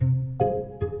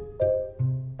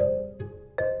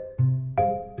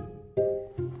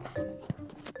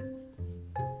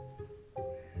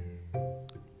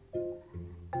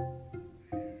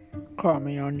call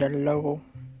me on the low,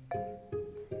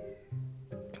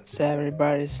 'cause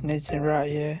everybody's snitching right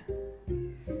here.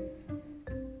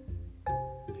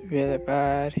 Really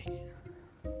bad.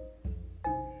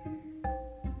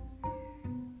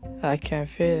 I can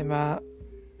feel them out.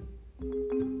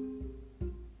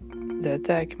 They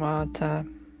take my time.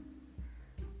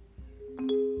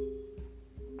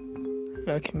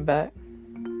 Looking back,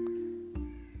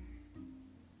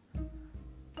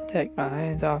 take my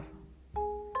hands off.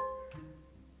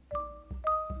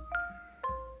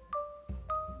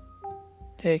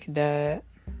 Take that.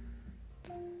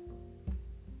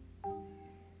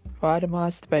 Why the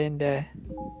must be in there?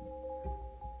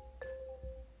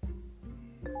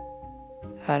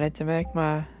 I need to make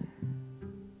my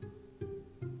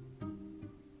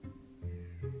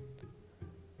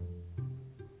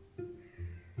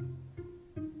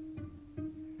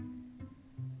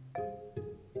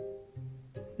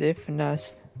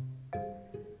difference.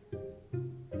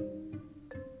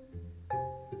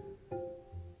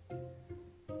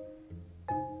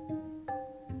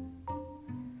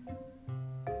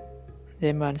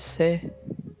 They must say